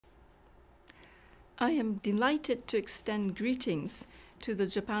I am delighted to extend greetings to the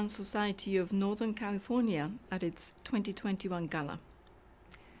Japan Society of Northern California at its 2021 gala.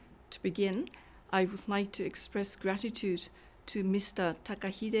 To begin, I would like to express gratitude to Mr.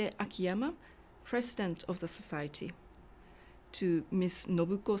 Takahide Akiyama, President of the Society, to Ms.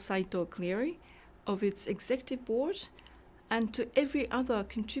 Nobuko Saito Cleary of its Executive Board, and to every other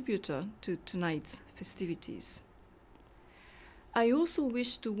contributor to tonight's festivities. I also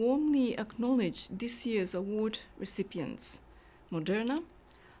wish to warmly acknowledge this year's award recipients, Moderna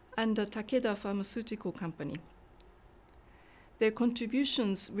and the Takeda Pharmaceutical Company. Their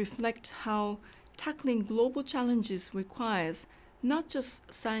contributions reflect how tackling global challenges requires not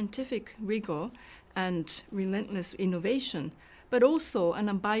just scientific rigor and relentless innovation, but also an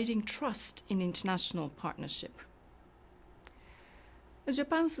abiding trust in international partnership. The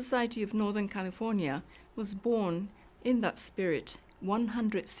Japan Society of Northern California was born in that spirit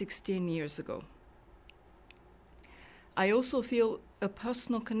 116 years ago. I also feel a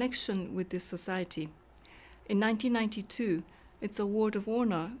personal connection with this society. In 1992, its award of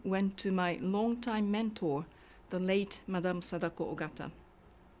honor went to my longtime mentor, the late Madame Sadako Ogata.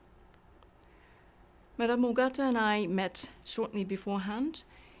 Madame Ogata and I met shortly beforehand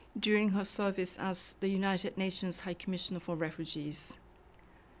during her service as the United Nations High Commissioner for Refugees.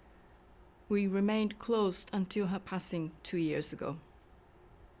 We remained close until her passing 2 years ago.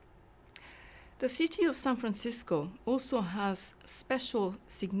 The city of San Francisco also has special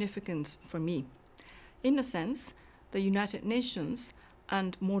significance for me. In a sense, the United Nations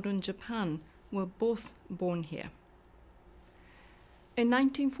and modern Japan were both born here. In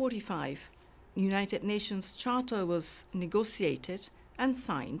 1945, the United Nations Charter was negotiated and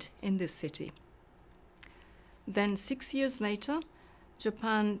signed in this city. Then 6 years later,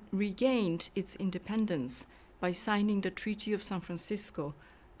 Japan regained its independence by signing the Treaty of San Francisco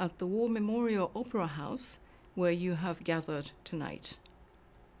at the War Memorial Opera House, where you have gathered tonight.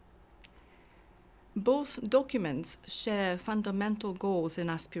 Both documents share fundamental goals and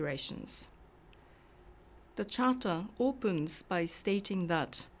aspirations. The Charter opens by stating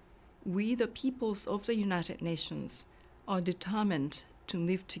that we, the peoples of the United Nations, are determined to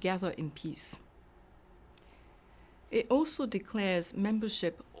live together in peace. It also declares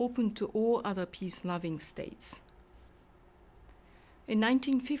membership open to all other peace-loving states. In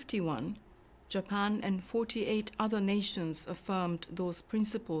 1951, Japan and 48 other nations affirmed those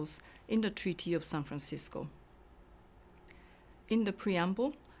principles in the Treaty of San Francisco. In the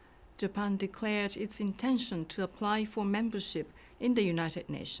preamble, Japan declared its intention to apply for membership in the United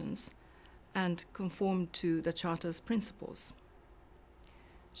Nations and conform to the Charter's principles.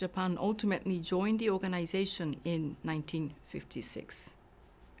 Japan ultimately joined the organization in 1956.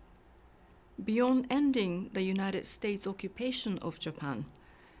 Beyond ending the United States' occupation of Japan,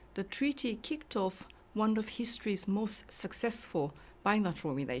 the treaty kicked off one of history's most successful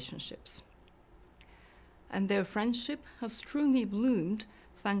bilateral relationships. And their friendship has truly bloomed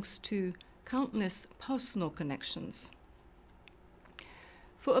thanks to countless personal connections.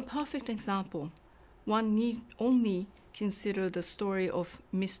 For a perfect example, one need only consider the story of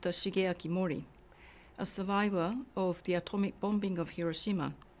Mr. Shigeaki Mori, a survivor of the atomic bombing of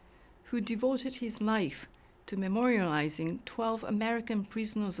Hiroshima, who devoted his life to memorializing 12 American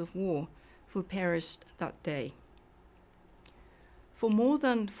prisoners of war who perished that day. For more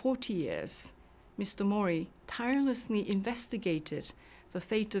than 40 years, Mr. Mori tirelessly investigated the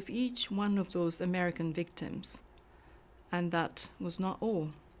fate of each one of those American victims. And that was not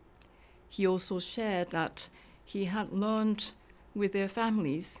all. He also shared that he had learned with their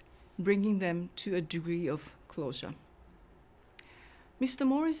families, bringing them to a degree of closure. Mr.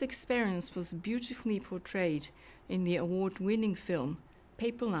 Mori's experience was beautifully portrayed in the award-winning film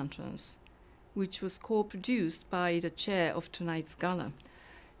Paper Lanterns, which was co-produced by the chair of tonight's gala,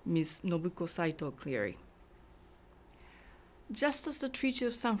 Ms. Nobuko Saito Cleary. Just as the Treaty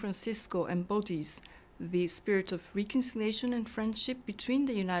of San Francisco embodies the spirit of reconciliation and friendship between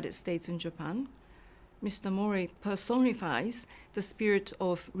the United States and Japan, Mr. Mori personifies the spirit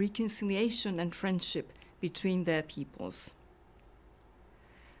of reconciliation and friendship between their peoples.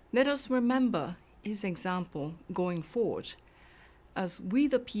 Let us remember his example going forward as we,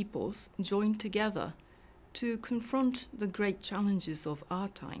 the peoples, join together to confront the great challenges of our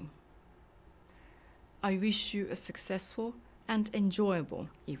time. I wish you a successful and enjoyable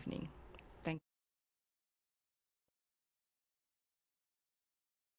evening.